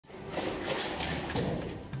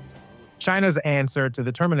China's answer to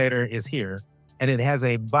the Terminator is here, and it has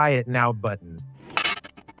a Buy It Now button.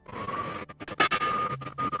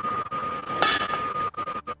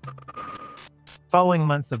 Following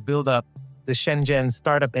months of build-up, the Shenzhen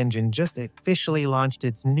startup engine just officially launched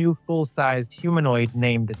its new full-sized humanoid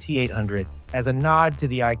named the T-800 as a nod to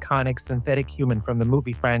the iconic synthetic human from the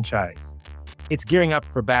movie franchise. It's gearing up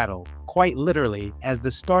for battle, quite literally, as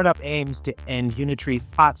the startup aims to end Unitree's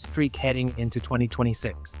hot streak heading into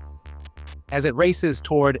 2026. As it races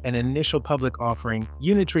toward an initial public offering,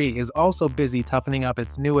 Unitree is also busy toughening up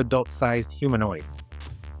its new adult-sized humanoid.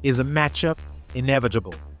 Is a matchup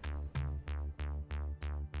inevitable?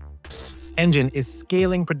 Engine is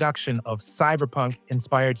scaling production of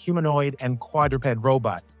cyberpunk-inspired humanoid and quadruped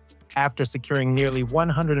robots after securing nearly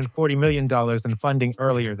 $140 million in funding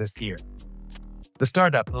earlier this year. The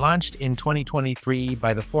startup, launched in 2023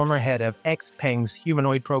 by the former head of XPeng's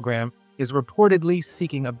humanoid program, is reportedly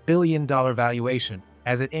seeking a billion-dollar valuation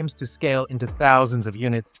as it aims to scale into thousands of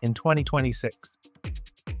units in 2026.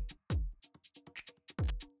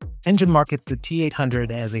 Engine markets the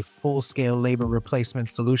T-800 as a full-scale labor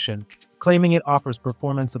replacement solution, claiming it offers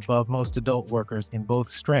performance above most adult workers in both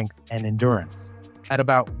strength and endurance, at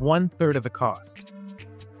about one-third of the cost.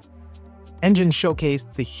 Engine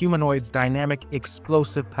showcased the humanoid's dynamic,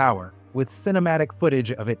 explosive power, with cinematic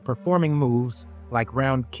footage of it performing moves like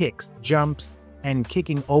round kicks, jumps, and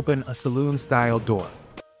kicking open a saloon-style door.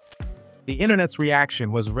 The internet's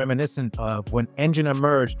reaction was reminiscent of when Engine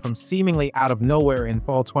emerged from seemingly out of nowhere in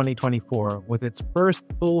fall 2024 with its first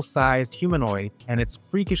full-sized humanoid and its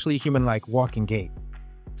freakishly human-like walking gait.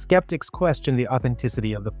 Skeptics questioned the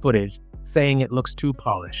authenticity of the footage, saying it looks too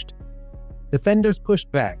polished. Defenders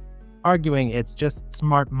pushed back, arguing it's just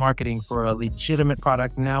smart marketing for a legitimate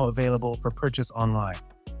product now available for purchase online.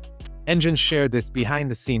 Engine shared this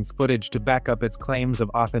behind-the-scenes footage to back up its claims of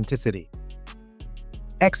authenticity.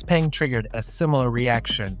 XPeng triggered a similar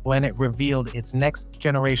reaction when it revealed its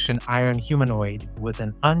next-generation iron humanoid with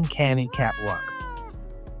an uncanny catwalk.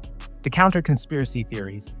 To counter conspiracy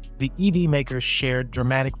theories, the EV maker shared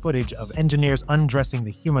dramatic footage of engineers undressing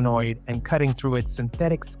the humanoid and cutting through its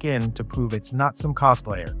synthetic skin to prove it's not some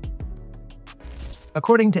cosplayer.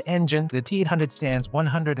 According to Engine, the T-800 stands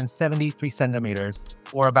 173 centimeters,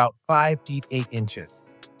 or about 5 feet 8 inches.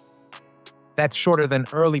 That's shorter than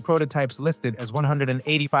early prototypes listed as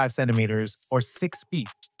 185 centimeters, or 6 feet,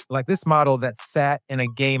 like this model that sat in a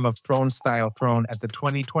Game of Thrones-style throne at the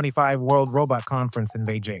 2025 World Robot Conference in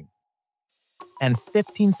Beijing, and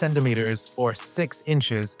 15 centimeters, or 6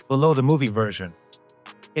 inches, below the movie version.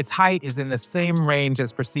 Its height is in the same range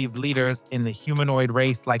as perceived leaders in the humanoid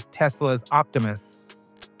race like Tesla's Optimus,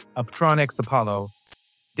 Optronics' Apollo,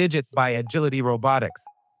 Digit by Agility Robotics,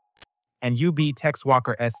 and UB Tech's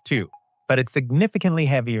Walker S2. But it's significantly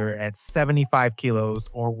heavier at 75 kilos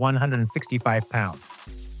or 165 pounds.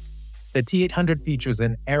 The T-800 features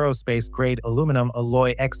an aerospace-grade aluminum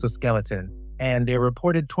alloy exoskeleton and a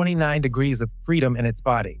reported 29 degrees of freedom in its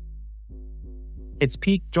body. Its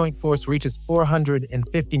peak joint force reaches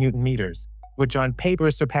 450 Newton meters, which on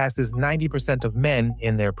paper surpasses 90% of men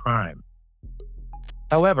in their prime.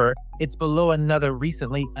 However, it's below another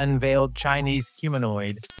recently unveiled Chinese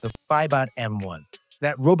humanoid, the Phibot M1.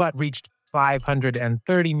 That robot reached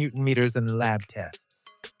 530 Newton meters in lab tests,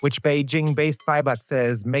 which Beijing-based Phibot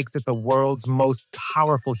says makes it the world's most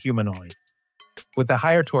powerful humanoid. With the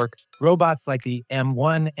higher torque, robots like the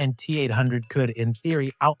M1 and T-800 could, in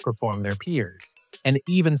theory, outperform their peers, and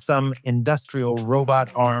even some industrial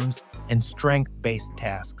robot arms and strength-based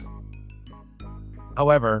tasks.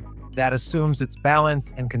 However, that assumes its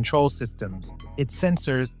balance and control systems, its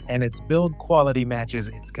sensors, and its build quality matches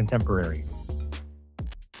its contemporaries.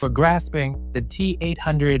 For grasping, the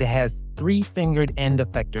T-800 has 3-fingered end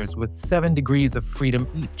effectors with 7 degrees of freedom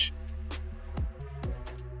each.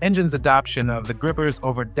 Engine's adoption of the grippers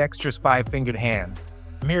over dexterous 5-fingered hands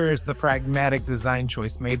mirrors the pragmatic design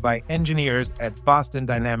choice made by engineers at Boston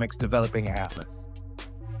Dynamics developing Atlas.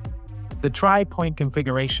 The tri-point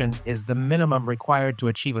configuration is the minimum required to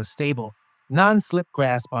achieve a stable, non-slip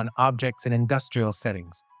grasp on objects in industrial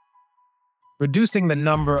settings. Reducing the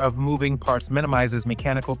number of moving parts minimizes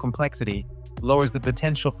mechanical complexity, lowers the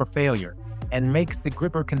potential for failure, and makes the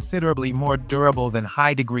gripper considerably more durable than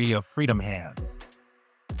high degree of freedom hands.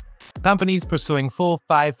 Companies pursuing full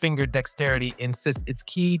 5-fingered dexterity insist it's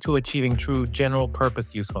key to achieving true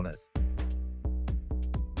general-purpose usefulness.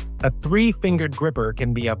 A 3-fingered gripper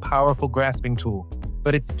can be a powerful grasping tool,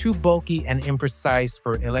 but it's too bulky and imprecise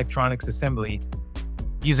for electronics assembly,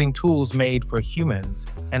 using tools made for humans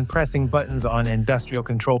and pressing buttons on industrial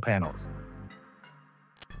control panels.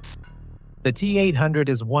 The T-800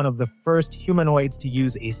 is one of the first humanoids to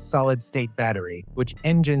use a solid-state battery, which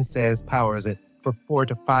Engine says powers it for 4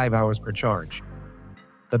 to 5 hours per charge.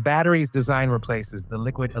 The battery's design replaces the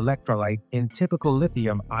liquid electrolyte in typical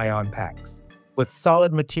lithium-ion packs, with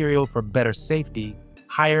solid material for better safety,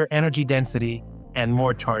 higher energy density, and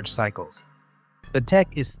more charge cycles. The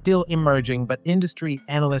tech is still emerging, but industry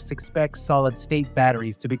analysts expect solid-state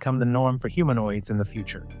batteries to become the norm for humanoids in the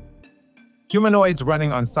future. Humanoids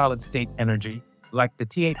running on solid-state energy, like the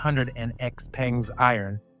T-800 and Xpeng's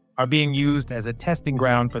Iron, are being used as a testing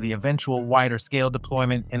ground for the eventual wider-scale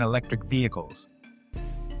deployment in electric vehicles.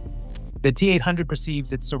 The T-800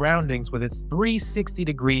 perceives its surroundings with its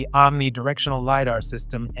 360-degree omnidirectional LiDAR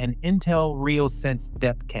system and Intel RealSense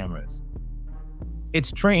depth cameras.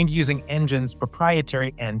 It's trained using Engine's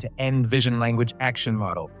proprietary end-to-end vision language action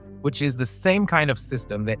model, which is the same kind of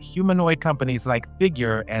system that humanoid companies like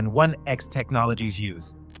Figure and 1X Technologies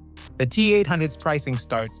use. The T-800's pricing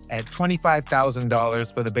starts at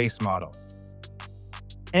 $25,000 for the base model.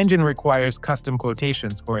 Engine requires custom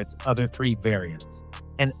quotations for its other 3 variants,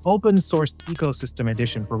 an open-source ecosystem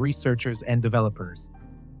edition for researchers and developers,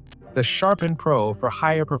 the Sharpen Pro for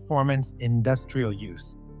higher performance industrial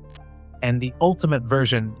use, and the ultimate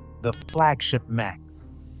version, the Flagship Max.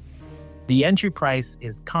 The entry price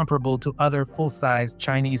is comparable to other full-size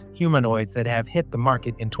Chinese humanoids that have hit the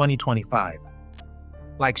market in 2025,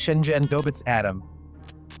 like Shenzhen Dobit's Atom,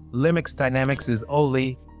 Limix Dynamics'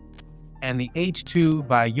 Oli, and the H2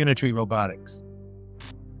 by Unitree Robotics.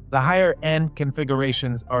 The higher-end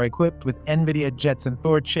configurations are equipped with NVIDIA Jetson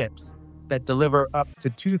Thor chips that deliver up to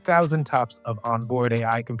 2,000 TOPS of onboard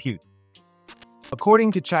AI compute.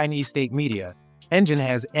 According to Chinese state media, Engine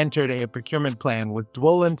has entered a procurement plan with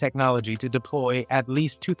Duolin Technology to deploy at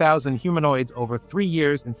least 2,000 humanoids over 3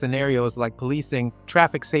 years in scenarios like policing,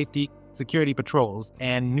 traffic safety, security patrols,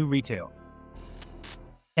 and new retail.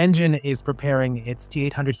 Engine is preparing its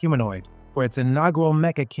T-800 humanoid for its inaugural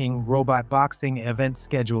Mecha King robot boxing event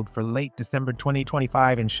scheduled for late December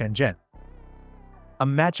 2025 in Shenzhen. A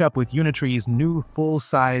matchup with Unitree's new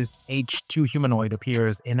full-sized H2 humanoid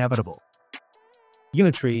appears inevitable.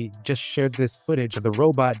 Unitree just shared this footage of the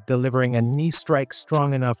robot delivering a knee strike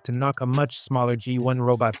strong enough to knock a much smaller G1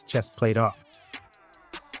 robot's chest plate off.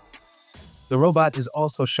 The robot is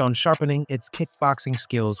also shown sharpening its kickboxing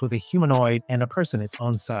skills with a humanoid and a person its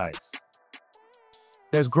own size.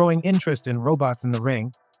 There's growing interest in robots in the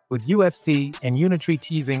ring, with UFC and Unitree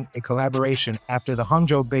teasing a collaboration after the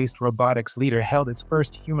Hangzhou-based Robotics leader held its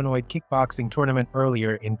first humanoid kickboxing tournament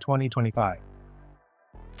earlier in 2025.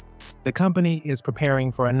 The company is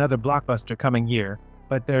preparing for another blockbuster coming year,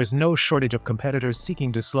 but there's no shortage of competitors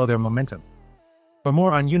seeking to slow their momentum. For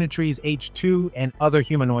more on Unitree's H2 and other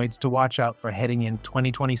humanoids to watch out for heading in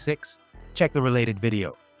 2026, check the related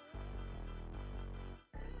video.